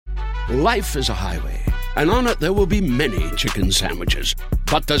Life is a highway, and on it there will be many chicken sandwiches.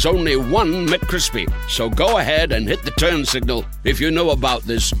 But there's only one McCrispy. So go ahead and hit the turn signal if you know about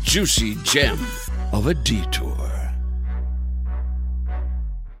this juicy gem of a detour.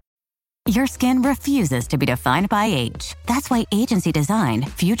 Your skin refuses to be defined by age. That's why Agency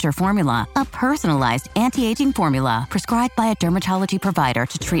designed Future Formula, a personalized anti-aging formula prescribed by a dermatology provider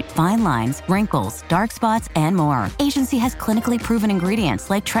to treat fine lines, wrinkles, dark spots, and more. Agency has clinically proven ingredients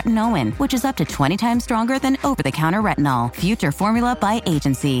like tretinoin, which is up to 20 times stronger than over-the-counter retinol. Future Formula by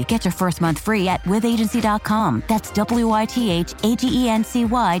Agency. Get your first month free at withagency.com. That's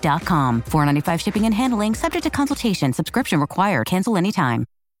WITHAGENCY.com. $4.95 shipping and handling, subject to consultation. Subscription required. Cancel anytime.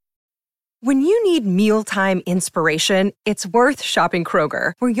 When you need mealtime inspiration, it's worth shopping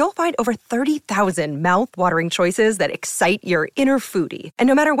Kroger, where you'll find over 30,000 mouth-watering choices that excite your inner foodie. And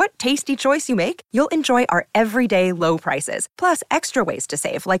no matter what tasty choice you make, you'll enjoy our everyday low prices, plus extra ways to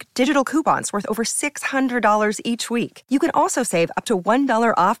save, like digital coupons worth over $600 each week. You can also save up to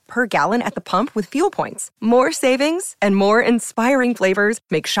 $1 off per gallon at the pump with fuel points. More savings and more inspiring flavors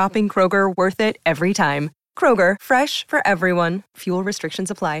make shopping Kroger worth it every time. Kroger, fresh for everyone. Fuel restrictions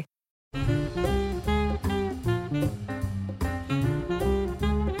apply.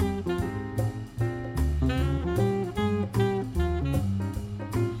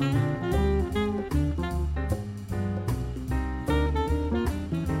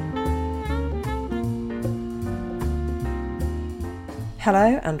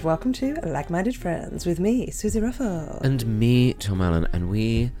 Hello and welcome to Like-Minded Friends with me, Susie Ruffle. And me, Tom Allen, and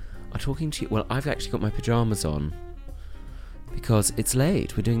we are talking to you. Well, I've actually got my pyjamas on because it's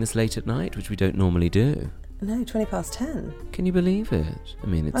late. We're doing this late at night, which we don't normally do. No, 20 past 10. Can you believe it? I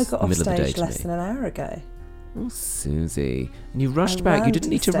mean, it's I got the off middle of the day stage to less me. than an hour ago. Oh, Susie. And you rushed I back. You ran didn't to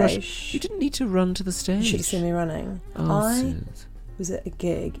need the to rush. stage. You didn't need to run to the stage. You should have seen me running. Oh, I Suze. was at a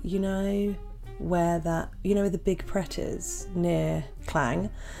gig, you know where the big Pret is near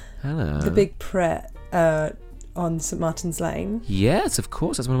Clang? Hello. The big Pret on St Martin's Lane. Yes, of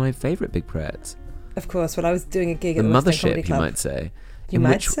course. That's one of my favourite big Prets. Of course, well, I was doing a gig The at the West End Comedy mothership, Club. you might say. You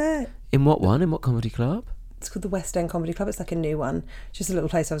might say. In what one? In what comedy club? It's called the West End Comedy Club. It's like a new one. It's just a little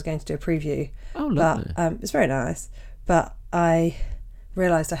place I was going to do a preview. Oh, lovely. But it's very nice. But I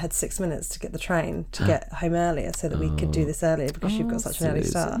realised I had 6 minutes to get the train to get home earlier so that we could do this earlier because you've got such an early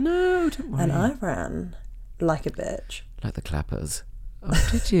Suze. start. No, don't worry. And I ran like a bitch. Like the clappers. Oh,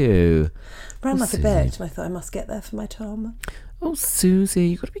 did you? Ran like Susie. a bitch, and I thought I must get there for my Tom. Oh, Susie,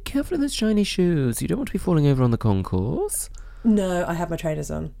 you've got to be careful in those shiny shoes. You don't want to be falling over on the concourse. No, I have my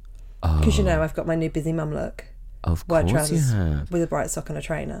trainers on. Oh. Because, you know, I've got my new busy mum look. Of White course you trousers have. with a bright sock and a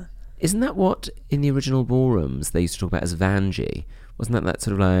trainer. Isn't that what, in the original ballrooms, they used to talk about as Vanjie? Wasn't that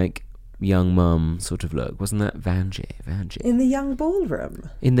sort of like young mum sort of look? Wasn't that Vanjie? In the young ballroom?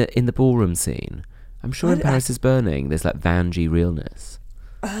 In the ballroom scene. I'm sure in Paris is Burning, there's like Vanjie realness.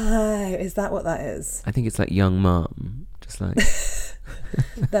 Oh, is that what that is? I think it's like young mum. Just like...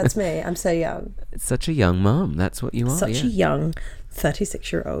 That's me. I'm so young. It's such a young mum. That's what you are, Such yeah. a young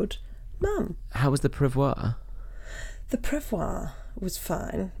 36-year-old mum. How was the prévoir? The prévoir was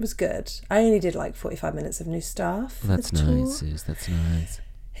fine. Was good. I only did like 45 minutes of new staff. Well, that's for the tour. nice, Suze. That's nice.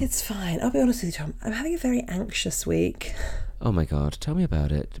 It's fine. I'll be honest with you, Tom. I'm having a very anxious week. Oh my God, tell me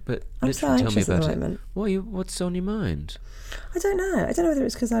about it. But I'm so literally tell me anxious at about the it. moment. What's on your mind? I don't know. I don't know whether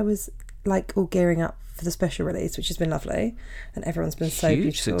it's because I was like all gearing up for the special release, which has been lovely, and everyone's been so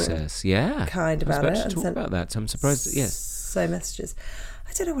Huge beautiful, success, yeah. kind I was about about it, to and talk sent about that. So I'm surprised. Yes. so messages.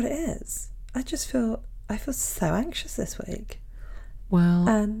 I don't know what it is. I feel so anxious this week, Well,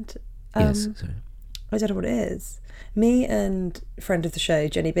 and yes. Sorry. I don't know what it is. Me and friend of the show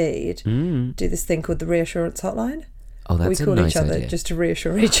Jenny Bede do this thing called the Reassurance Hotline. Oh, that's we a call nice each other idea. just to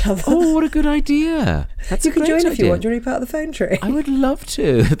reassure each other. Oh, what a good idea! That's You a can great join if you idea. want. Do you want to be part of the phone tree? I would love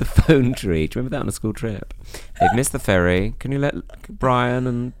to. The phone tree. Do you remember that on a school trip? They've missed the ferry. Can you let Brian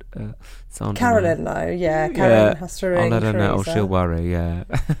and Sandra Carolyn know? Yeah, Carolyn has to ring. I'll let her know. Oh, Teresa. she'll worry. Yeah.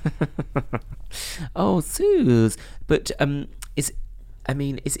 Oh, Suze. But is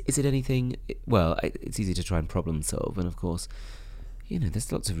it anything? Well, it's easy to try and problem solve, and of course, you know,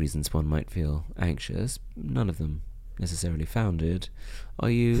 there's lots of reasons one might feel anxious. None of them necessarily founded. Are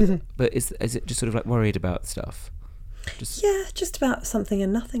you? But is it just sort of like worried about stuff? Yeah, just about something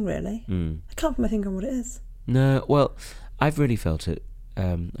and nothing really. I can't put my finger on what it is. No, well, I've really felt it.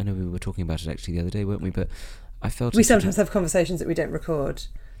 I know we were talking about it actually the other day, weren't we? But I felt We it sometimes have conversations that we don't record.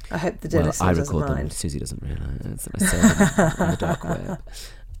 I hope the dear listener I doesn't record them. mind. Susie doesn't realise. I sell them on the dark web.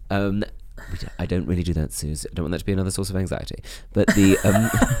 I don't really do that, Suze. I don't want that to be another source of anxiety. But the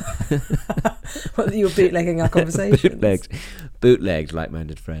What, you're bootlegging our conversations. bootlegged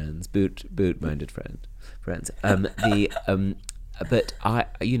like-minded friends. Boot-minded friends. But I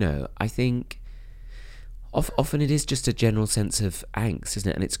think often it is just a general sense of angst, isn't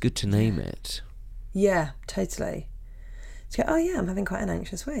it? And it's good to name it. Yeah, totally. To go, oh yeah, I'm having quite an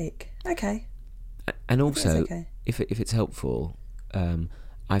anxious week. Okay. And also, okay. if it's helpful,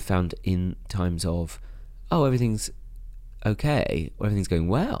 I found in times of, everything's okay, or everything's going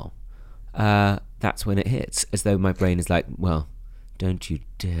well, that's when it hits, as though my brain is like, well, don't you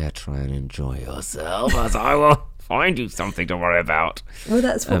dare try and enjoy yourself, as I will find you something to worry about. Well,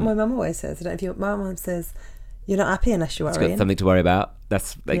 that's what my mum always says. I don't know if my mum says, you're not happy unless you're worrying. It's got something to worry about.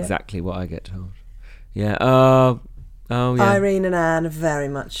 That's exactly what I get told. Yeah. Oh, yeah. Irene and Anne are very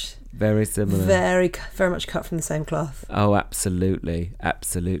similar. Very much cut from the same cloth. Oh, absolutely. You're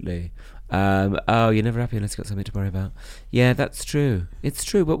never happy unless you've got something to worry about. Yeah, that's true. It's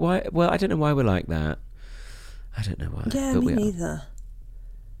true, but why? Well, I don't know why we're like that. I don't know why. Yeah, me neither.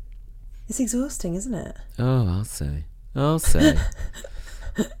 It's exhausting, isn't it? Oh, I'll say. But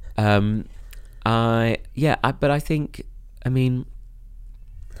I think, I mean,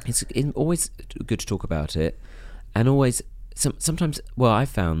 it's always good to talk about it, and always. Sometimes, I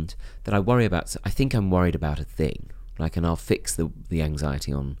found that I think I'm worried about a thing, and I'll fix the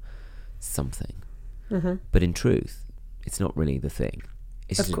anxiety on something. Mm-hmm. But in truth, it's not really the thing.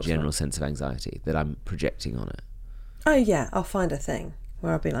 It's just a general sense of anxiety that I'm projecting on it. Oh yeah, I'll find a thing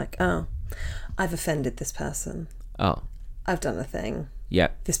where I'll be like, oh, I've offended this person. Oh. I've done a thing. Yeah.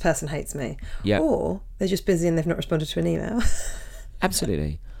 This person hates me. Yeah. Or they're just busy and they've not responded to an email.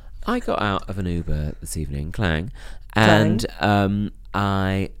 Absolutely. I got out of an Uber this evening, clang, and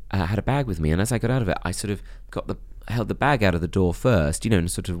I had a bag with me, and as I got out of it, I sort of held the bag out of the door first, in a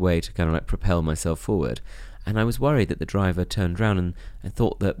sort of way to kind of propel myself forward, and I was worried that the driver turned around and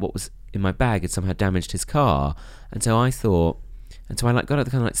thought that what was in my bag had somehow damaged his car, and so I got out,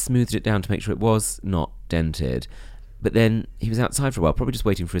 kind of smoothed it down to make sure it was not dented. But then he was outside for a while, probably just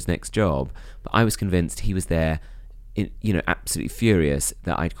waiting for his next job, but I was convinced he was there, absolutely furious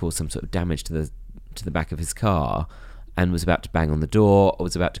that I'd caused some sort of damage to the back of his car, and was about to bang on the door, or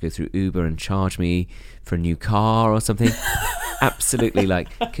was about to go through Uber and charge me for a new car or something. Absolutely,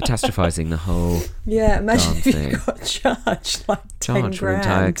 catastrophizing the whole. Yeah, imagine if thing. You got charged charged for an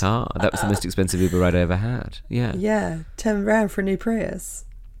entire car. That was the most expensive Uber ride I ever had. Yeah. Yeah, 10 grand for a new Prius.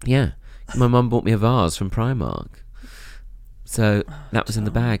 Yeah, my mum bought me a vase from Primark. So that was in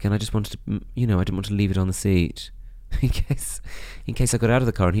the bag, and I just wanted to, I didn't want to leave it on the seat in case I got out of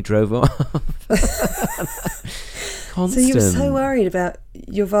the car and he drove off. Constant. So you were so worried about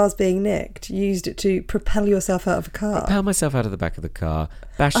your vase being nicked, you used it to propel yourself out of a car. Propel myself out of the back of the car.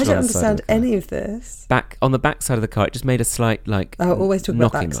 I don't understand any of this. On the back side of the car, it just made a slight always talk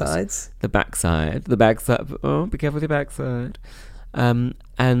about backsides. The backside. Oh, be careful with your backside.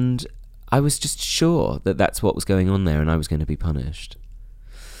 And I was just sure that that's what was going on there, and I was going to be punished.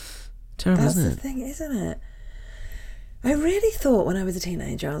 Terrible, isn't it? That's the thing, isn't it? I really thought when I was a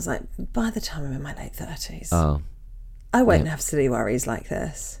teenager, I was like, by the time I'm in my late 30s, I won't have silly worries like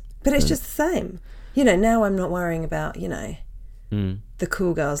this. But it's just the same. Now I'm not worrying about, the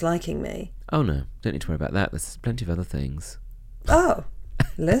cool girls liking me. Oh, no. Don't need to worry about that. There's plenty of other things. Oh,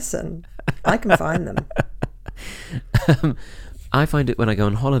 listen. I can find them. I find it when I go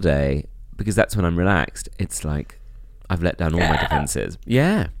on holiday, because that's when I'm relaxed. It's like I've let down all my defences.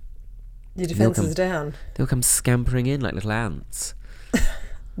 Yeah. Your defences are down. They'll come scampering in like little ants.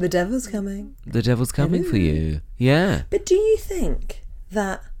 The devil's coming. The devil's coming for you. Yeah. But do you think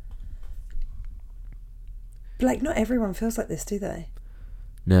that, not everyone feels like this, do they?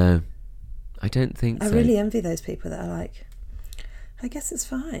 No, I don't think so. I really envy those people that are like, I guess it's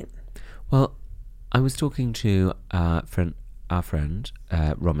fine. Well, I was talking to our friend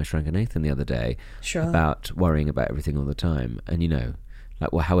Ramesh Ranganathan the other day about worrying about everything all the time, and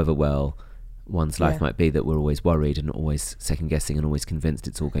however well one's life might be, that we're always worried and always second guessing and always convinced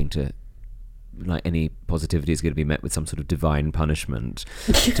it's all going to, any positivity is going to be met with some sort of divine punishment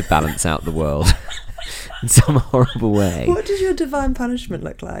to balance out the world in some horrible way. What does your divine punishment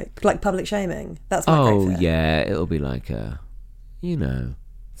look like? Like public shaming? That's my great fear. Yeah, it'll be like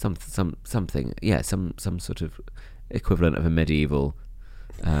something. Yeah, some sort of equivalent of a medieval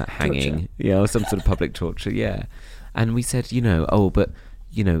hanging, or some sort of public torture. Yeah, and we said,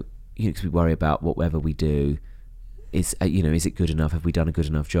 because we worry about whatever we do, is it good enough? Have we done a good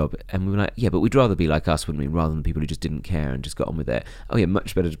enough job? And we were like, yeah, but we'd rather be like us, wouldn't we? Rather than people who just didn't care and just got on with it. Oh yeah,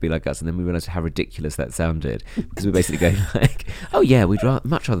 much better to be like us. And then we realised how ridiculous that sounded, because we're basically going like, oh yeah, we'd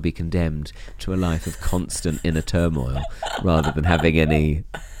much rather be condemned to a life of constant inner turmoil rather than having any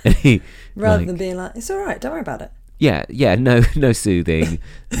rather than being like, it's all right, don't worry about it. Yeah, no soothing,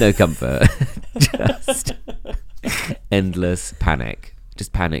 no comfort, just endless panic.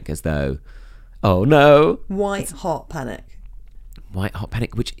 Just panic as though, oh no. White hot panic. White hot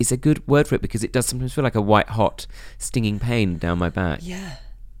panic, which is a good word for it, because it does sometimes feel like a white hot stinging pain down my back. Yeah.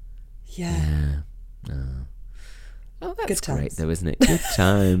 Oh, that's good times. Great though, isn't it? Good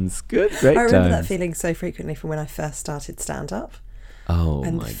times. Great times. I remember that feeling so frequently from when I first started stand-up. Oh,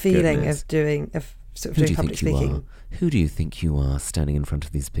 and my the feeling goodness. of doing public speaking. Who do you think you are standing in front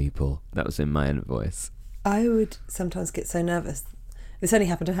of these people? That was in my own voice. I would sometimes get so nervous. This only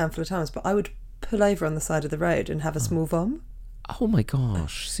happened a handful of times, but I would pull over on the side of the road and have a small vom. Oh my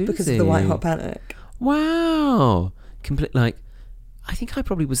gosh, Susie. Because of the white hot panic. Wow. I think I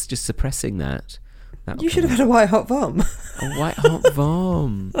probably was just suppressing that. You should have had a white hot vom. A white hot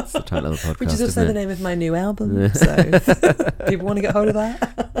vom. That's the title of the podcast, which is also the name of my new album. So if people want to get hold of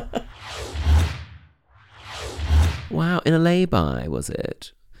that. Wow, in a lay-by, was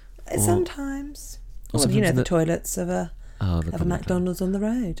it? Sometimes. Or the toilets of a McDonald's on the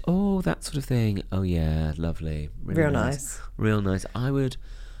road. Oh, that sort of thing. Oh yeah, lovely. Really Real nice. Real nice. I would,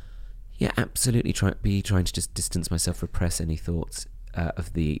 absolutely trying to just distance myself, repress any thoughts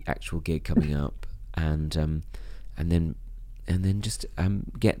of the actual gig coming up, and then just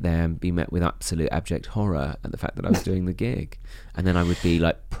get there and be met with absolute abject horror at the fact that I was doing the gig, and then I would be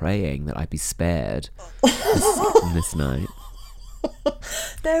like praying that I'd be spared this night.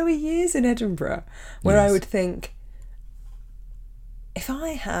 There were years in Edinburgh where I would think, if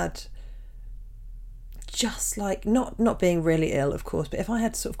I had just like, not being really ill, of course, but if I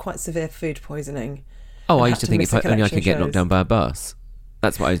had sort of quite severe food poisoning. Oh, I used to think if only I could get knocked down by a bus.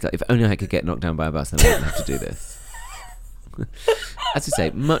 That's what I was like. If only I could get knocked down by a bus, then I wouldn't have to do this. As I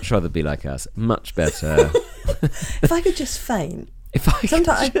say, much rather be like us. Much better. If I could just faint.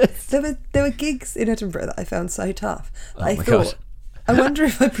 There were gigs in Edinburgh that I found so tough. I thought, I wonder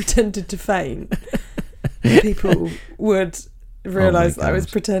if I pretended to faint, people would realise that I was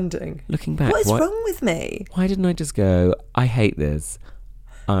pretending. Looking back, what is wrong with me? Why didn't I just go, I hate this.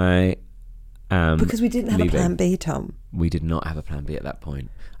 I am Because we didn't have leaving. a plan B, Tom. We did not have a plan B at that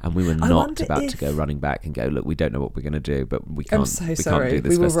point. And we were not about to go running back and go, look, we don't know what we're going to do, but we can't. I'm so we sorry. Can't do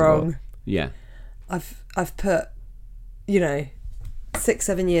this we were festival. wrong. Yeah. I've put,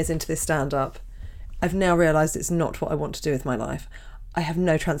 6-7 years into this stand-up. I've now realised it's not what I want to do with my life. I have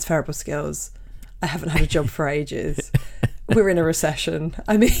no transferable skills. I haven't had a job for ages. We're in a recession.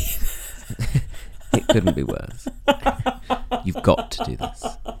 I mean... It couldn't be worse. You've got to do this.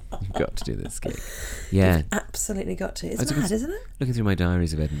 You've got to do this gig. Yeah. You've absolutely got to. It's mad, isn't it? Looking through my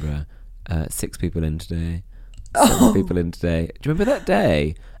diaries of Edinburgh, 6 people in today. 7 people in today. Do you remember that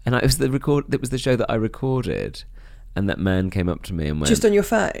day? And it was the show that I recorded. And that man came up to me and went... Just on your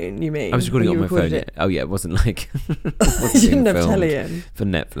phone, you mean? I was recording it on my phone. It? Oh, yeah, it wasn't like... You didn't have telly in. For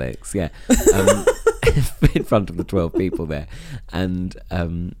Netflix, yeah. In front of the 12 people there. And...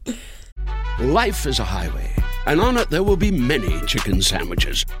 Life is a highway, and on it there will be many chicken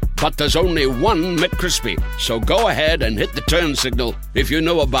sandwiches. But there's only one McCrispy. So go ahead and hit the turn signal if you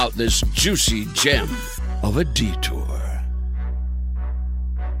know about this juicy gem of a detour.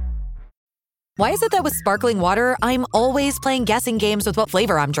 Why is it that with sparkling water, I'm always playing guessing games with what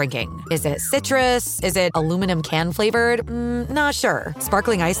flavor I'm drinking? Is it citrus? Is it aluminum can flavored? Not sure.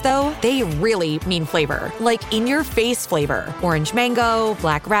 Sparkling ice, though, they really mean flavor. Like in-your-face flavor. Orange mango,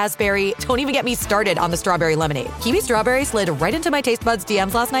 black raspberry. Don't even get me started on the strawberry lemonade. Kiwi strawberry slid right into my taste buds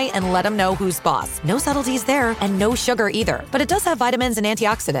DMs last night and let them know who's boss. No subtleties there, and no sugar either. But it does have vitamins and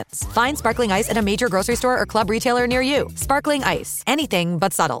antioxidants. Find sparkling ice at a major grocery store or club retailer near you. Sparkling ice. Anything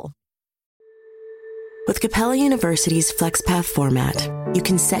but subtle. With Capella University's FlexPath format, you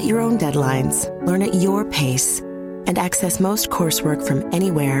can set your own deadlines, learn at your pace, and access most coursework from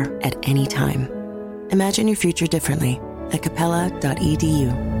anywhere at any time. Imagine your future differently at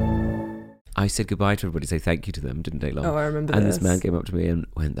capella.edu. I said goodbye to everybody, say thank you to them, didn't take long. Oh, I remember And this man came up to me and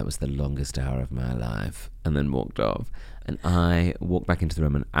went, that was the longest hour of my life, and then walked off. And I walked back into the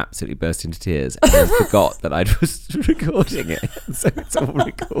room and absolutely burst into tears and I forgot that I was recording it. So it's all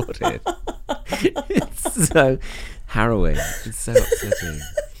recorded. It's so harrowing. It's so upsetting.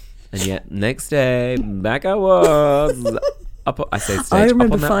 And yet, next day, back I was. I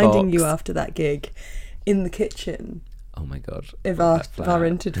remember finding you after that gig in the kitchen. Oh my God. Of our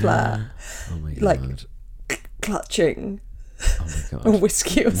rented flat. Oh my God. Like, clutching Oh my God. a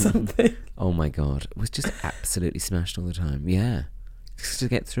whiskey or something. Oh my God. It was just absolutely smashed all the time. Yeah. Just to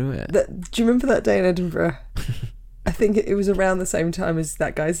get through it. Do you remember that day in Edinburgh? I think it was around the same time as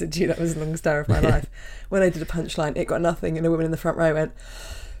that guy said to you that was the longest hour of my life. When I did a punchline, it got nothing, and a woman in the front row went...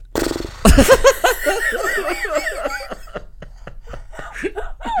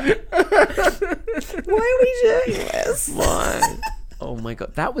 Why are we doing this? Why? Oh my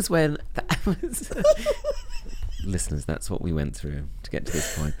God. That was when... Listeners, that's what we went through to get to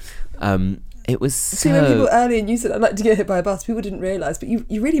this point. It was so... See, when people earlier and you said, I'd like to get hit by a bus, people didn't realise, but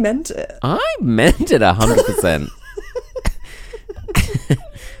you really meant it. I meant it 100%.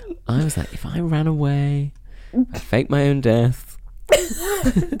 I was like, if I ran away, I faked my own death.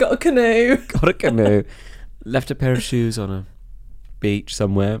 Got a canoe. Left a pair of shoes on a beach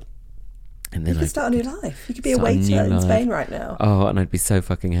somewhere. And then you could start a new life. You could be a waiter in Spain right now. Oh, and I'd be so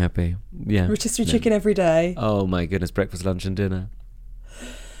fucking happy. Yeah. Rotisserie chicken every day. Oh my goodness, breakfast, lunch and dinner.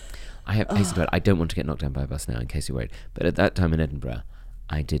 I don't want to get knocked down by a bus now, in case you're worried. But at that time in Edinburgh,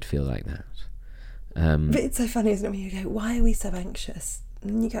 I did feel like that. But it's so funny, isn't it, when you go, why are we so anxious?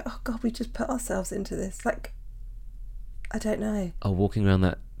 And you go, oh God, we just put ourselves into this. Like, I don't know. Oh, walking around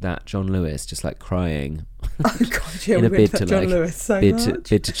that John Lewis, just like crying. Oh God, yeah, in we a went bid to to John like Lewis so bid much.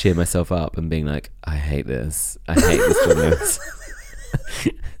 to cheer myself up and being like, I hate this John Lewis.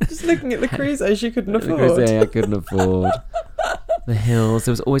 Just looking at the cruises she couldn't afford. The cruise I couldn't afford. The hills.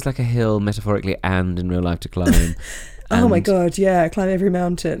 There was always like a hill, metaphorically and in real life, to climb. Oh my God, yeah, climb every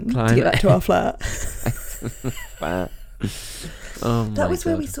mountain to get back to our flat. That was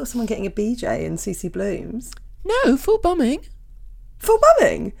where we saw someone getting a BJ in CC Bloom's. No, full bumming. Full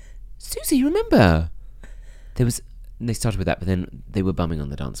bumming? Susie, you remember? They started with that, but then they were bumming on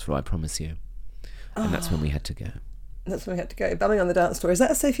the dance floor, I promise you. And that's when we had to go. That's when we had to go. Bumming on the dance floor. Is that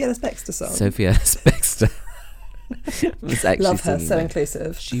a Sophie Ellis-Bextor song? Sophie Ellis-Bextor. Love her, so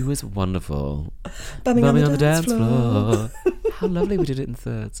inclusive. She was wonderful. Bumming on the dance floor. How lovely we did it in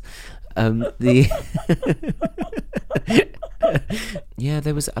thirds. Yeah,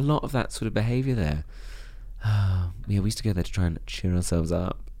 there was a lot of that sort of behaviour there. Yeah, we used to go there to try and cheer ourselves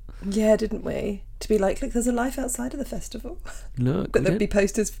up. Yeah, didn't we? To be like, look, there's a life outside of the festival. Look, but there'd be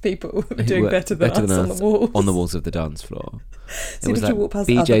posters for people who were doing better than us on the walls. On the walls of the dance floor. So it was like, walk past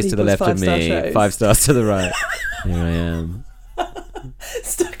BJ's to the left of me, shows. 5 stars to the right. Here I am.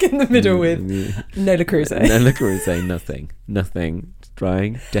 Stuck in the middle with Nola Cruz. Nola Cruz, nothing.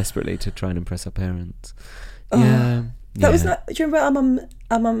 Trying desperately to try and impress our parents. Yeah. That was like, do you remember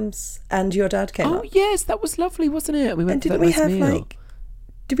our mums and your dad came up? Oh yes, that was lovely, wasn't it? We went and to that nice meal.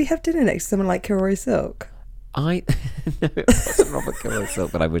 Did we have dinner next to someone like Kilroy Silk? No, it wasn't Robert Kilroy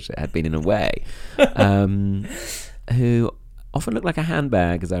Silk, but I wish it had been in a way. Who often looked like a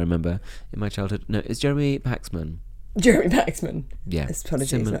handbag, as I remember in my childhood. No, it's Jeremy Paxman. Jeremy Paxman. Yeah.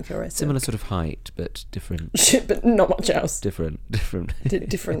 Apologies, not Kilroy Silk. Similar sort of height, but different. But not much else. Different. Different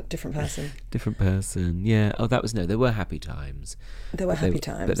person. Different person, yeah. Oh, there were happy times. There were happy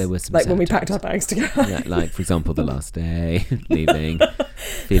times. But there were some like when we times. packed our bags to go. Yeah, like, for example, the last day, leaving,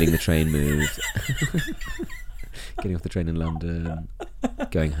 feeling the train move, getting off the train in London,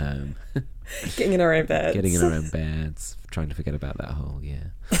 going home. Getting in our own beds. Trying to forget about that whole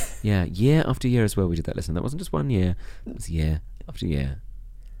year. Yeah, year after year as well we did that. Listen, that wasn't just one year, it was year after year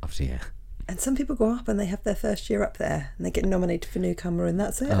after year. And some people go up and they have their first year up there and they get nominated for newcomer and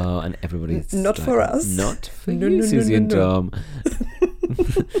that's it. Oh, and everybody's not like, for us. Not for you, Susie and Tom.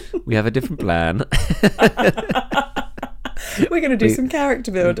 We have a different plan. We're going to do some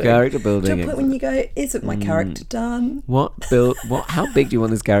character building. Character building. To the point when you go, isn't my character done? How big do you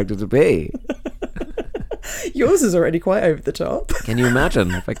want this character to be? Yours is already quite over the top. Can you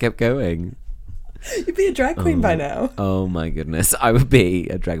imagine if I kept going? You'd be a drag queen by now. Oh my goodness. I would be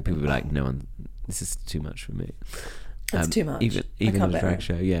a drag. People would be like, no one, this is too much for me. It's too much. Even in a drag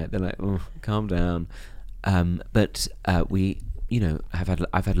show, yeah. They're like, oh, calm down. But we, I've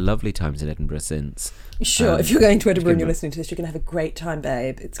had lovely times in Edinburgh since. Sure, if you're going to Edinburgh and you're listening to this, you're going to have a great time,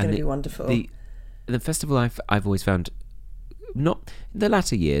 babe. It's going to be wonderful. The festival I've always found, not the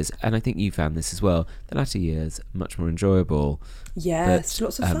latter years, and I think you found this as well, the latter years much more enjoyable. Yes,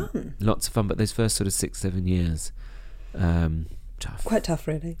 lots of fun. Lots of fun, but those first sort of 6-7 years, tough. Quite tough,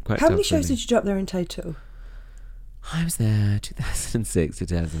 really. How many shows did you do up there in total? I was there 2006,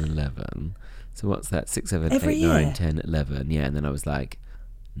 2011. So what's that? 6, 7, Every 8, year? 9, 10, 11. Yeah, and then I was like,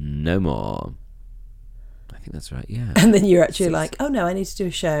 no more. I think that's right, yeah. And then you're actually like, oh no, I need to do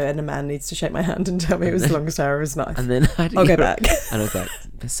a show and a man needs to shake my hand and tell me it was the longest hour of his life. And then I'll go back. And I was like,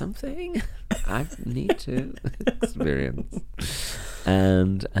 there's something I need to experience.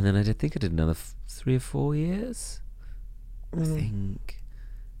 And then I think I did another 3 or 4 years, I think.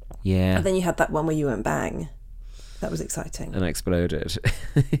 Yeah. And then you had that one where you went bang. That was exciting. And I exploded.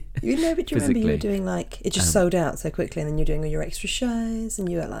 You know, but do you remember you were doing it just sold out so quickly, and then you're doing all your extra shows,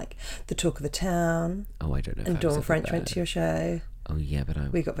 and you were the talk of the town. Oh, I don't know. And Dawn French went to your show. Oh, yeah, but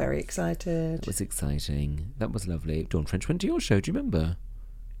we got very excited. It was exciting. That was lovely. Dawn French went to your show, do you remember?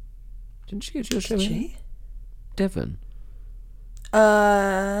 Didn't she go to your show? Did she? Devon.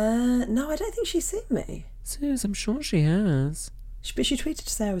 No, I don't think she's seen me. Suze, I'm sure she has. But she tweeted to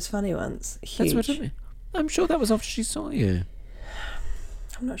say I was funny once. Huge. That's what I mean. I'm sure that was after she saw you.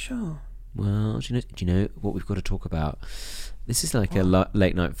 I'm not sure. Well, do you know what we've got to talk about? This is like a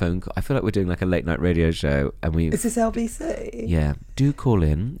late night phone call. I feel like we're doing like a late night radio show, and we. Is this LBC? Yeah. Do call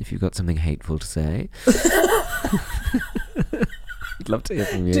in if you've got something hateful to say. I'd love to hear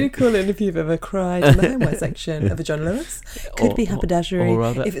from you. Do call in if you've ever cried in the homeware section of a John Lewis. Could be haberdashery.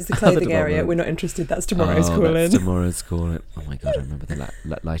 If it's the clothing area, we're not interested. That's tomorrow's call in. Tomorrow's call in. Oh my god, I remember the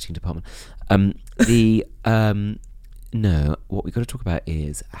lighting department. No, what we've got to talk about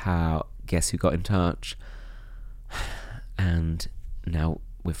is how Guess Who got in touch, and now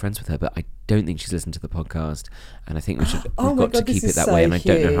we're friends with her, but I don't think she's listened to the podcast, and I think we've got to keep it that way, and I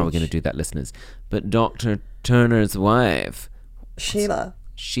don't know how we're going to do that, listeners. But Dr. Turner's wife, Sheila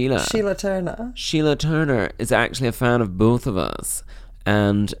Turner is actually a fan of both of us,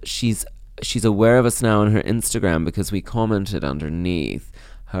 and she's aware of us now on her Instagram because we commented underneath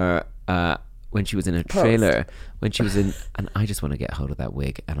her when she was in a trailer, when she was in, and I just want to get hold of that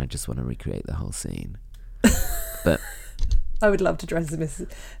wig and I just want to recreate the whole scene. But I would love to dress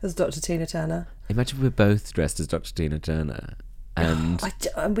as Dr. Tina Turner. Imagine we're both dressed as Dr. Tina Turner. And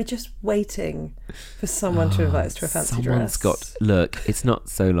we're just waiting for someone to invite us to a fancy dress. Look, it's not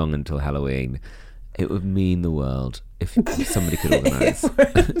so long until Halloween. It would mean the world if somebody could organise.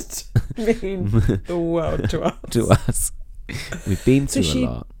 It would mean the world to us. To us. We've been through a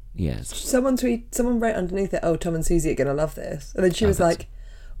lot. Yes. Someone wrote underneath it, "Oh, Tom and Susie are going to love this." And then she was like,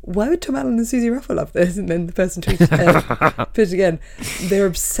 "Why would Tom Allen and Susie Ruffle love this?" And then the person tweeted, put it again, "They're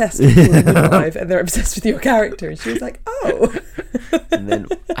obsessed with your midwife and they're obsessed with your character." And she was like, "Oh." And then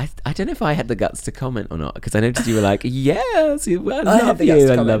I don't know if I had the guts to comment or not, because I noticed you were like, "Yes, I love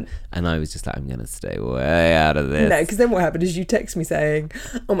you." And I was just like, I'm going to stay way out of this. No, because then what happened is you text me saying,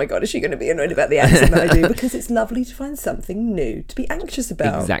 "Oh my God, is she going to be annoyed about the accent that I do?" Because it's lovely to find something new to be anxious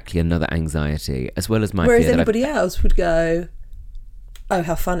about. Exactly, another anxiety, as well as my fear. Whereas anybody else would go, "Oh,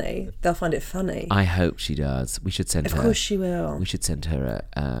 how funny." They'll find it funny. I hope she does. We should send her. Of course she will. We should send her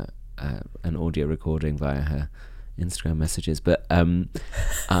an audio recording via her Instagram messages. But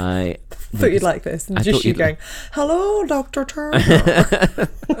I thought you'd like this. And just you going, "Hello, Dr. Turner."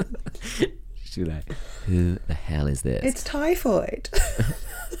 She's like, "Who the hell is this?" "It's typhoid."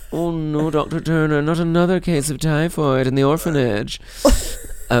 "Oh no, Dr. Turner, not another case of typhoid in the orphanage."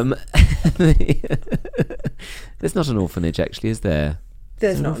 There's not an orphanage, actually, is there?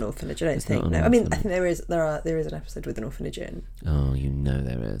 There's not an orphanage, I don't think. No, I mean, I think there is an episode with an orphanage in. Oh, you know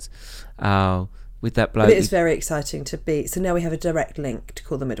there is. Oh, with that bloke. But it is very exciting to be. So now we have a direct link to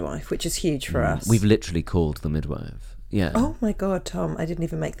Call the Midwife, which is huge for us. We've literally called the midwife. Yeah. Oh my God, Tom! I didn't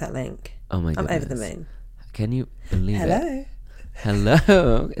even make that link. Oh my goodness. I'm over the moon. Can you believe it?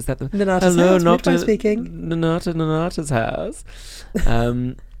 Hello. Is that the Nanata's house? Midwife speaking. Nanata's house.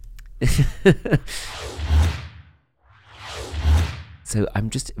 So I'm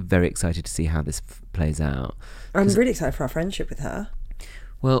just very excited to see how this plays out. I'm really excited for our friendship with her.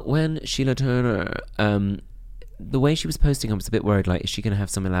 Well, when Sheila Turner, the way she was posting, I was a bit worried, like, is she going to have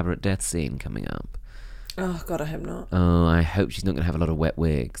some elaborate death scene coming up? Oh, God, I hope not. Oh, I hope she's not going to have a lot of wet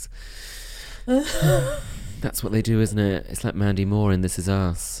wigs. That's what they do, isn't it? It's like Mandy Moore in This Is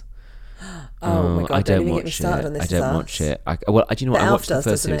Us. Oh my God, I don't even watch get me started it. on This I Is don't Us. watch it. Do you know what? I watched the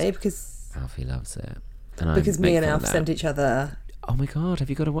first series. Alf does, doesn't he? Alfie loves it. Because me and Alf send each other... Oh my God, have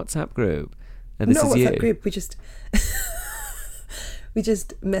you got a WhatsApp group? Not a WhatsApp group, we just... we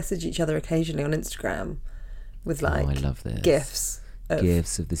just message each other occasionally on Instagram with I love this. GIFs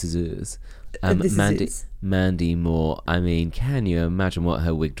of This Is Us. Mandy Moore, I mean, can you imagine what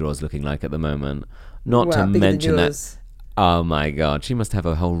her wig drawer is looking like at the moment? Not to mention that... Oh my God, she must have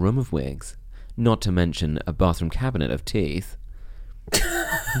a whole room of wigs. Not to mention a bathroom cabinet of teeth.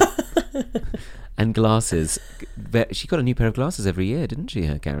 And glasses. She got a new pair of glasses every year, didn't she,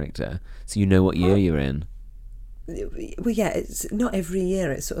 her character? So you know what year you're in. Well, yeah, it's not every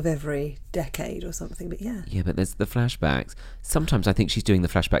year, it's sort of every decade or something, but yeah. Yeah, but there's the flashbacks. Sometimes I think she's doing the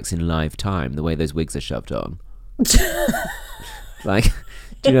flashbacks in live time, the way those wigs are shoved on. Like,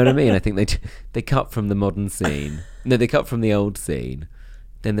 do you know what I mean? I think they cut from the modern scene. No, they cut from the old scene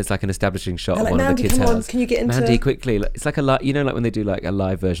then there's like an establishing shot They're of like, one Mandy, of the kids' come on, house. can you get into... Mandy, quickly. It's like like when they do like a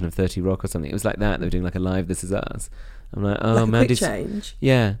live version of 30 Rock or something. It was like that. They were doing like a live This Is Us. I'm like, oh, like a Mandy's... quick change?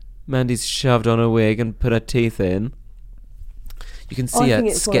 Yeah. Mandy's shoved on a wig and put her teeth in. You can see her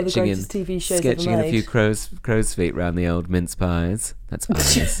sketching in a few crow's feet round the old mince pies. That's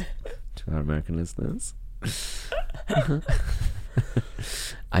eyes to our American listeners.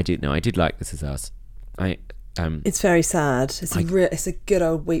 I did like This Is Us. It's very sad. It's a good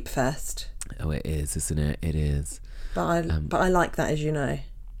old weep fest. Oh, it is, isn't it? It is. But I like that, as you know.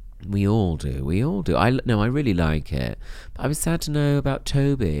 We all do. I really like it. But I was sad to know about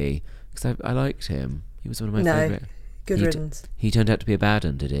Toby because I liked him. He was one of my favourite. Good riddance. He turned out to be a bad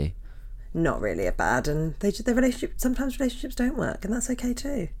one, did he? Not really a bad one. Sometimes relationships don't work, and that's okay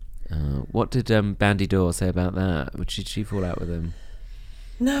too. What did Bandy Dore say about that? Did she fall out with him?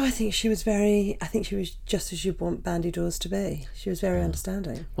 No, I think she was just as you'd want Bandy Doors to be. She was very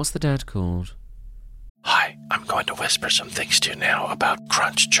understanding. What's the dad called? Hi, I'm going to whisper some things to you now about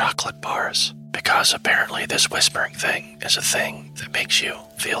Crunch chocolate bars, because apparently this whispering thing is a thing that makes you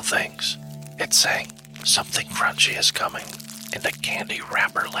feel things. It's saying something crunchy is coming in the candy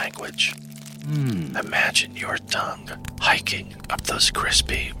wrapper language. Imagine your tongue hiking up those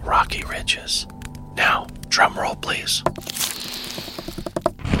crispy, rocky ridges. Now, drum roll, please.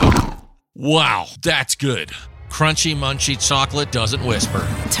 Wow, that's good. Crunchy, munchy chocolate doesn't whisper.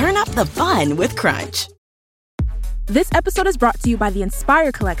 Turn up the fun with Crunch. This episode is brought to you by the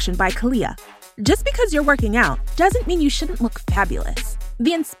Inspire Collection by Kalia. Just because you're working out doesn't mean you shouldn't look fabulous.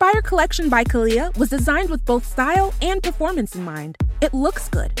 The Inspire Collection by Kalia was designed with both style and performance in mind. It looks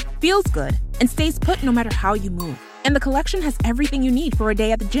good, feels good, and stays put no matter how you move. And the collection has everything you need for a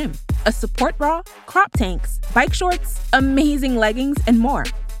day at the gym. A support bra, crop tanks, bike shorts, amazing leggings, and more.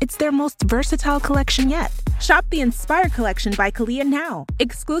 It's their most versatile collection yet. Shop the Inspire Collection by Kalia now,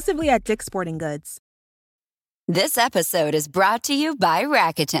 exclusively at Dick's Sporting Goods. This episode is brought to you by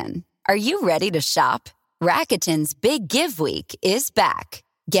Rakuten. Are you ready to shop? Rakuten's Big Give Week is back.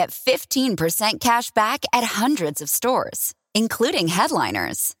 Get 15% cash back at hundreds of stores, including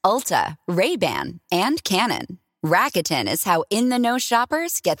Headliners, Ulta, Ray-Ban, and Canon. Rakuten is how in-the-know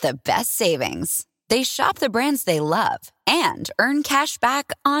shoppers get the best savings. They shop the brands they love and earn cash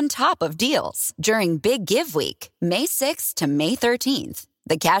back on top of deals during Big Give Week, May 6th to May 13th.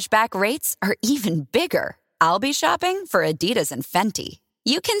 The cashback rates are even bigger. I'll be shopping for Adidas and Fenty.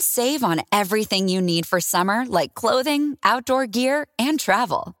 You can save on everything you need for summer, like clothing, outdoor gear, and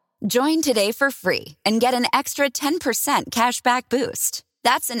travel. Join today for free and get an extra 10% cashback boost.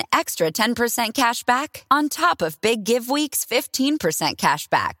 That's an extra 10% cashback on top of Big Give Week's 15%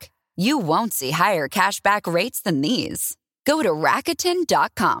 cashback. You won't see higher cashback rates than these. Go to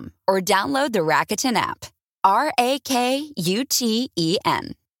Rakuten.com or download the Rakuten app. Rakuten.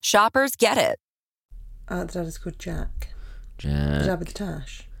 Shoppers get it. The dad is called Jack. Jack. The dad with the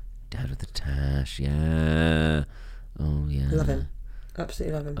tash. Dad with the tash, yeah. Oh, yeah. Love him.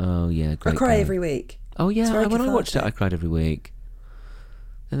 Absolutely love him. Oh, yeah, great I cry guy. every week. Oh, yeah, when I watched it, I cried every week.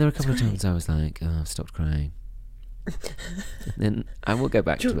 And there were a couple of times I was like, oh, I've stopped crying. Then I will go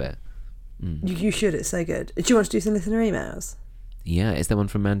back to it. You should, it's so good. Do you want to do some listener emails? Yeah, is there one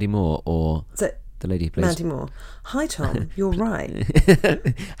from Mandy Moore or the lady who plays... Mandy Moore. Hi, Tom, you're right.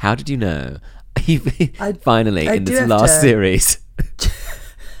 How did you know? Finally, in this last series.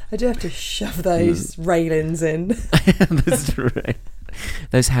 I do have to shove those railings in.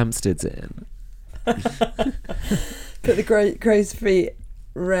 Those hamsters in. Put the crow's feet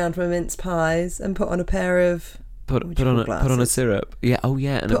round my mince pies and put on a pair of... Put on a syrup. Yeah, oh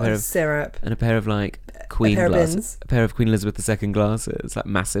yeah, and a pair of syrup. And a pair of like Queen glasses. A pair of Queen Elizabeth II glasses, like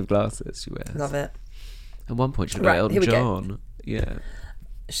massive glasses she wears. Love it. At one point she looked like Elton John. Yeah.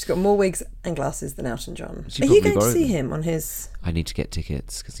 She's got more wigs and glasses than Elton John. Are you going to see him on his... I need to get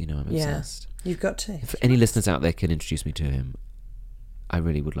tickets because I'm obsessed. You've got to. If any listeners out there can introduce me to him, I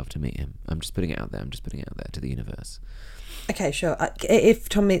really would love to meet him. I'm just putting it out there. To the universe. Okay, sure. If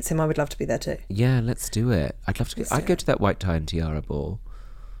Tom meets him, I would love to be there too. Yeah, let's do it. I'd love to. I'd go to that white tie and tiara ball.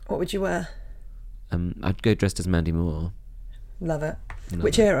 What would you wear? I'd go dressed as Mandy Moore. Love it.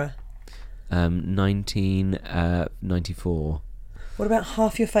 Which era? 1994. What about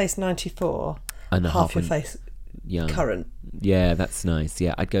half your face 94 and half your face young? Current. Yeah, that's nice.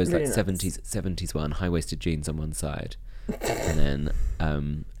 Yeah, I'd go as really like nice. 70s one, high-waisted jeans on one side, and then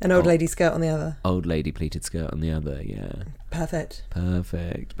an old lady skirt on the other. Old lady pleated skirt on the other. Yeah. Perfect.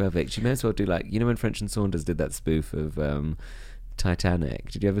 She may as well do like when French and Saunders did that spoof of Titanic.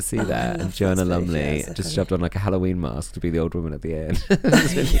 Did you ever see that? And Joanna Lumley just shoved on like a Halloween mask to be the old woman at the end.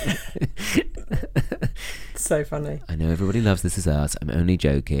 So so funny. I know everybody loves This Is Us. I'm only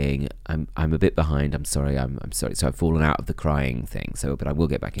joking. I'm a bit behind. I'm sorry. I'm sorry. So I've fallen out of the crying thing. But I will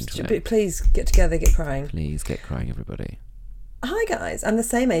get back into it. Please get together, get crying. Please get crying, everybody. Hi guys, I'm the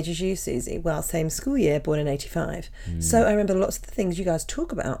same age as you, Susie. Well, same school year, born in 85. So I remember lots of the things you guys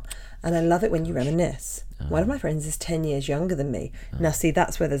talk about, and I love it when you reminisce. One of my friends is 10 years younger than me. Now see,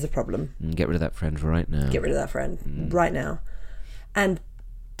 that's where there's a problem. Get rid of that friend right now. Get rid of that friend right now. And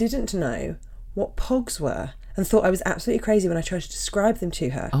didn't know what pogs were, and thought I was absolutely crazy when I tried to describe them to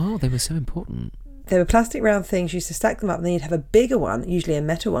her. Oh, they were so important. They were plastic round things. You used to stack them up, and then you'd have a bigger one, usually a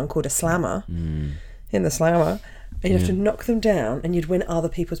metal one called a slammer, in the slammer. And you'd have to knock them down, and you'd win other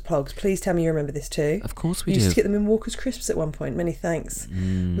people's pogs. Please tell me you remember this too. Of course we do. You used to get them in Walker's Crisps at one point. Many thanks.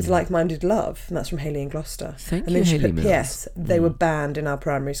 With Like-Minded Love, and that's from Hayley in Gloucester. Thank and you, then she Hayley put Mills. PS. They were banned in our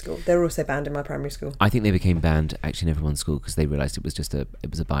primary school. They were also banned in my primary school. I think they became banned actually in everyone's school because they realised it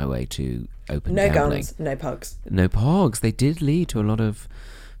was a byway to open no gambling. guns, no pogs. No pogs. They did lead to a lot of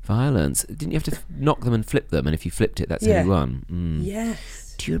violence. Didn't you have to knock them and flip them? And if you flipped it, that's how you won. Yes.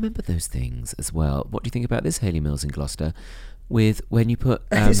 Do you remember those things as well? What do you think about this Hayley Mills in Gloucester? With when you put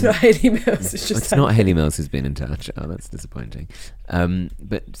it's not Hayley Mills, it's just not Hayley Mills who's been in touch. Oh, that's disappointing,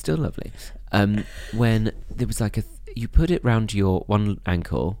 but still lovely. When there was like you put it round your one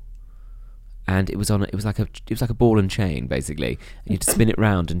ankle, and it was like a ball and chain basically, and you had to spin it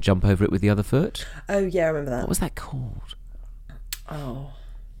round and jump over it with the other foot. Oh yeah, I remember that. What was that called? Oh.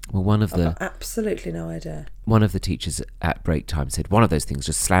 Well, I've got absolutely no idea. One of the teachers at break time said one of those things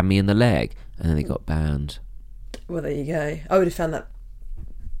just slammed me in the leg, and then they got banned. Well, there you go. I would have found that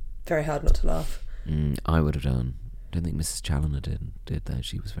very hard not to laugh. I would have done. I don't think Mrs. Challoner did though.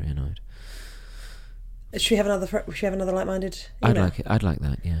 She was very annoyed. Should we have another like-minded email? I'd like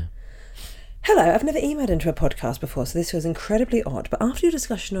that, yeah. Hello, I've never emailed into a podcast before, so this was incredibly odd. But after your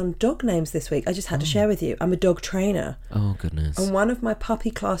discussion on dog names this week, I just had to share with you. I'm a dog trainer. Oh, goodness. And one of my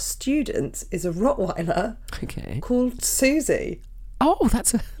puppy class students is a Rottweiler called Susie. Oh,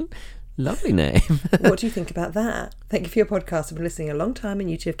 that's a lovely name. What do you think about that? Thank you for your podcast. I've been listening a long time,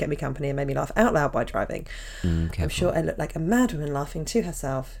 and you two have kept me company and made me laugh out loud by driving. I'm sure I look like a mad woman laughing to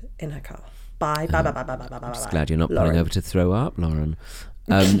herself in her car. Bye. Bye. I'm just glad you're not pulling over to throw up, Lauren.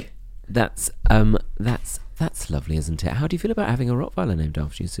 That's lovely, isn't it? How do you feel about having a Rottweiler named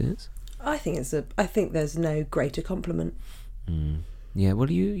after you, Suze? I think there's no greater compliment. Yeah,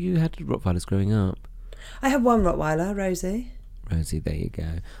 well, you had Rottweilers growing up. I had one Rottweiler, Rosie. Rosie, there you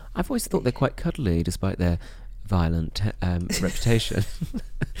go. I've always thought they're quite cuddly, despite their violent reputation.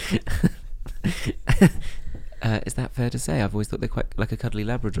 Is that fair to say? I've always thought they're quite like a cuddly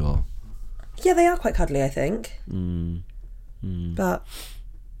Labrador. Yeah, they are quite cuddly, I think. But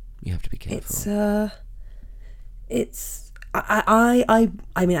you have to be careful.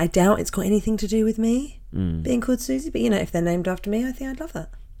 I mean, I doubt it's got anything to do with me being called Susie, but if they're named after me, I think I'd love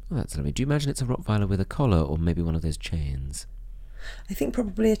that. Well, that's lovely. Do you imagine it's a Rottweiler with a collar or maybe one of those chains? I think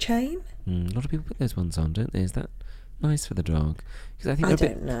probably a chain. A lot of people put those ones on, don't they? Is that nice for the dog? Because I think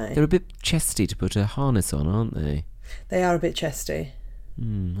they're a bit chesty to put a harness on, aren't they? They are a bit chesty.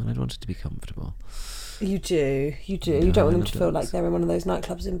 And I'd want it to be comfortable. You do. You don't want them to feel like they're in one of those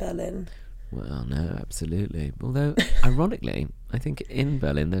nightclubs in Berlin. Well, no, absolutely. Although, ironically, I think in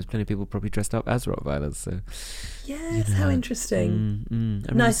Berlin there's plenty of people probably dressed up as Rottweilers. So, yes, how interesting.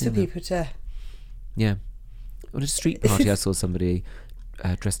 Nice for people to. Yeah. On a street party, I saw somebody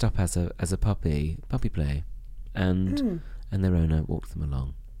dressed up as a puppy play, and their owner walked them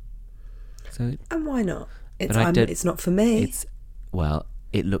along. So, and why not? It's not for me.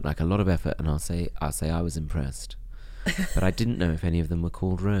 It looked like a lot of effort, and I'll say I was impressed. But I didn't know if any of them were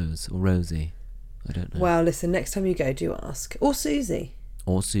called Rose or Rosie. I don't know. Well, listen, next time you go, do ask. Or Susie.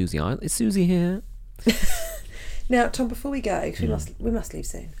 Is Susie here? Now, Tom, before we go, because we must leave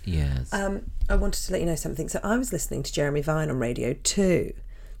soon. Yes. I wanted to let you know something. So I was listening to Jeremy Vine on Radio 2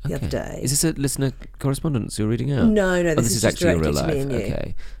 the other day. Is this a listener correspondence you're reading out? No, this is actually directed real life. To me and you.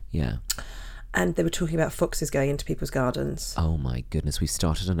 Okay, yeah. And they were talking about foxes going into people's gardens. Oh my goodness, we've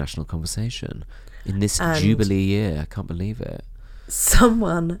started a national conversation in this Jubilee year. I can't believe it.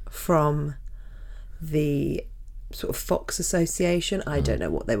 Someone from the sort of Fox Association, I don't know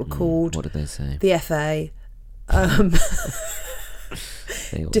what they were called. What did they say? The FA.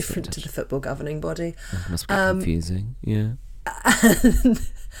 Different to the football governing body. That must be confusing, yeah.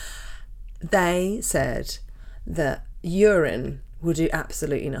 They said that urine will do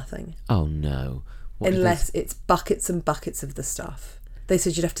absolutely nothing. Oh no. Unless it's buckets and buckets of the stuff. They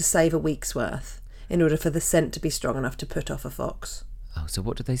said you'd have to save a week's worth in order for the scent to be strong enough to put off a fox. Oh, so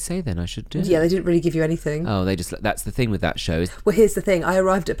what did they say then I should do? Yeah, they didn't really give you anything. Oh, that's the thing with that show. Well, here's the thing. I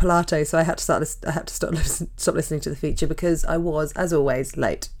arrived at Pilato, so I had to stop listening to the feature because I was, as always,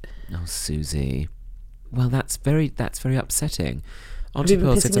 late. Oh, Susie. Well, that's very upsetting. Have you been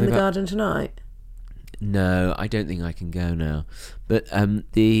pissing in the garden tonight? No, I don't think I can go now. But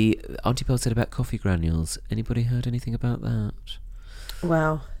the Auntie Pearl said about coffee granules. Anybody heard anything about that?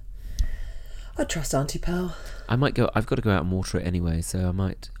 Well, I trust Auntie Pearl. I might go. I've got to go out and water it anyway, so I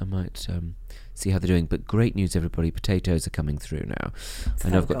might see how they're doing. But great news, everybody! Potatoes are coming through now. I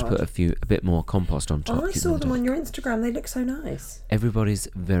know I've got to put a bit more compost on top. Oh, I saw them on your Instagram. They look so nice. Everybody's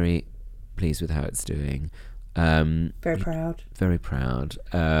very pleased with how it's doing. Very proud. Very proud.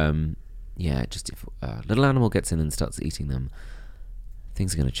 Yeah, just if a little animal gets in and starts eating them,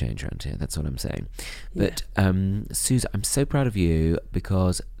 things are going to change around here. That's what I'm saying. But Suze, I'm so proud of you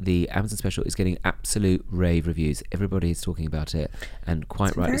because the Amazon special is getting absolute rave reviews. Everybody's talking about it, and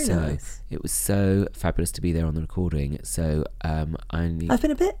quite rightly so. Nice. It was so fabulous to be there on the recording. So I've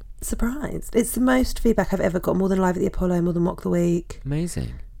been a bit surprised. It's the most feedback I've ever got, more than Live at the Apollo, more than Mock the Week.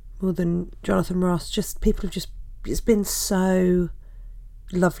 Amazing. More than Jonathan Ross. Just people have it's been so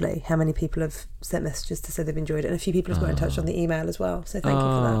lovely how many people have sent messages to say they've enjoyed it, and a few people have got in touch on the email as well, so thank you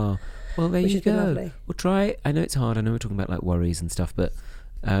for that. Well, there you go. Lovely. Well, try. I know it's hard. I know we're talking about like worries and stuff, but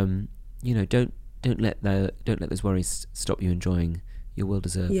don't let those worries stop you enjoying your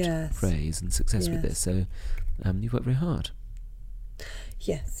well-deserved praise and success with this. So you've worked very hard.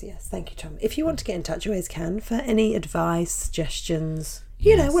 Yes, thank you, Tom. If you want to get in touch, you always can for any advice, suggestions,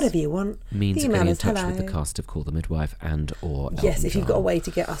 whatever you want. Means getting in touch with the cast of Call the Midwife or Elton if you've got a way to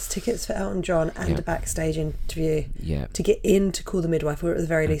get us tickets for Elton John and a backstage interview to get in to Call the Midwife, or at the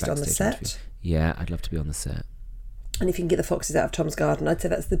very least on the set. Interview. Yeah, I'd love to be on the set. And if you can get the foxes out of Tom's garden, I'd say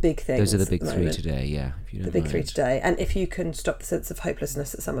that's the big thing. Those are the big three today, if you don't mind. Three today. And if you can stop the sense of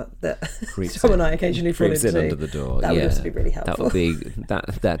hopelessness that Tom and I occasionally fall into, under the door. That would also be really helpful.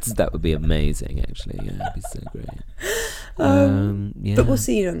 That would be amazing, actually. Yeah, it'd be so great. But we'll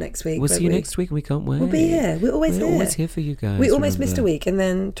see you next week. We'll see you next week, and we can't wait. We'll be here. We're always here for you guys. We almost missed a week, and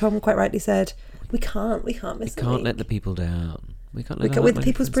then Tom quite rightly said, we can't miss a week. We can't let the people down. We can't let we're the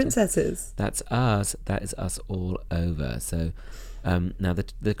people's princesses. That's us. That is us all over. So now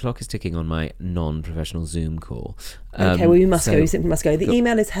the clock is ticking on my non-professional Zoom call. Okay, well, we must go. We simply must go. The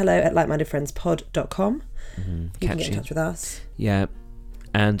email is hello@likemindedfriendspod.com. You can get in touch with us. Yeah.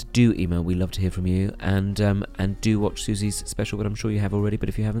 And do email. We love to hear from you. And do watch Susie's special, but I'm sure you have already. But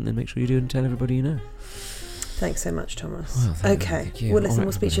if you haven't, then make sure you do and tell everybody you know. Thanks so much, Thomas. Well, okay. Well, listen,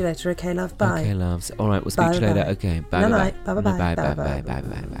 we'll speak to you later. Okay, love. Bye. Okay, loves. All right, we'll speak to you later. Okay, bye. Bye. Bye. Bye. Bye. Bye. Bye. Bye.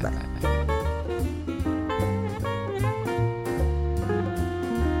 Bye. Bye.